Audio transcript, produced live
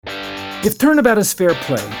If turnabout is fair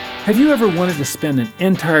play, have you ever wanted to spend an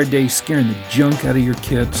entire day scaring the junk out of your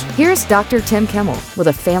kids? Here's Dr. Tim Kimmel with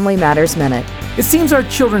a Family Matters Minute. It seems our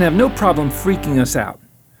children have no problem freaking us out.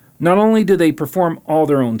 Not only do they perform all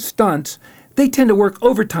their own stunts, they tend to work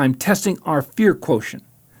overtime testing our fear quotient.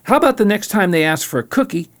 How about the next time they ask for a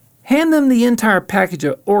cookie, hand them the entire package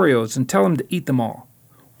of Oreos and tell them to eat them all?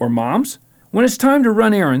 Or moms, when it's time to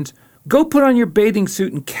run errands, go put on your bathing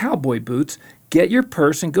suit and cowboy boots, get your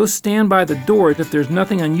purse, and go stand by the door if there's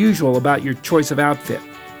nothing unusual about your choice of outfit.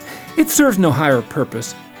 It serves no higher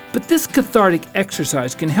purpose, but this cathartic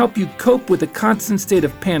exercise can help you cope with the constant state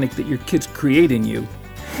of panic that your kids create in you,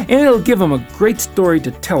 and it'll give them a great story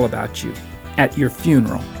to tell about you at your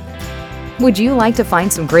funeral. Would you like to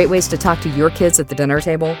find some great ways to talk to your kids at the dinner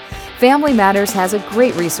table? Family Matters has a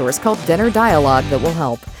great resource called Dinner Dialogue that will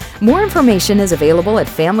help. More information is available at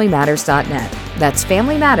FamilyMatters.net. That's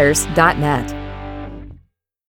FamilyMatters.net.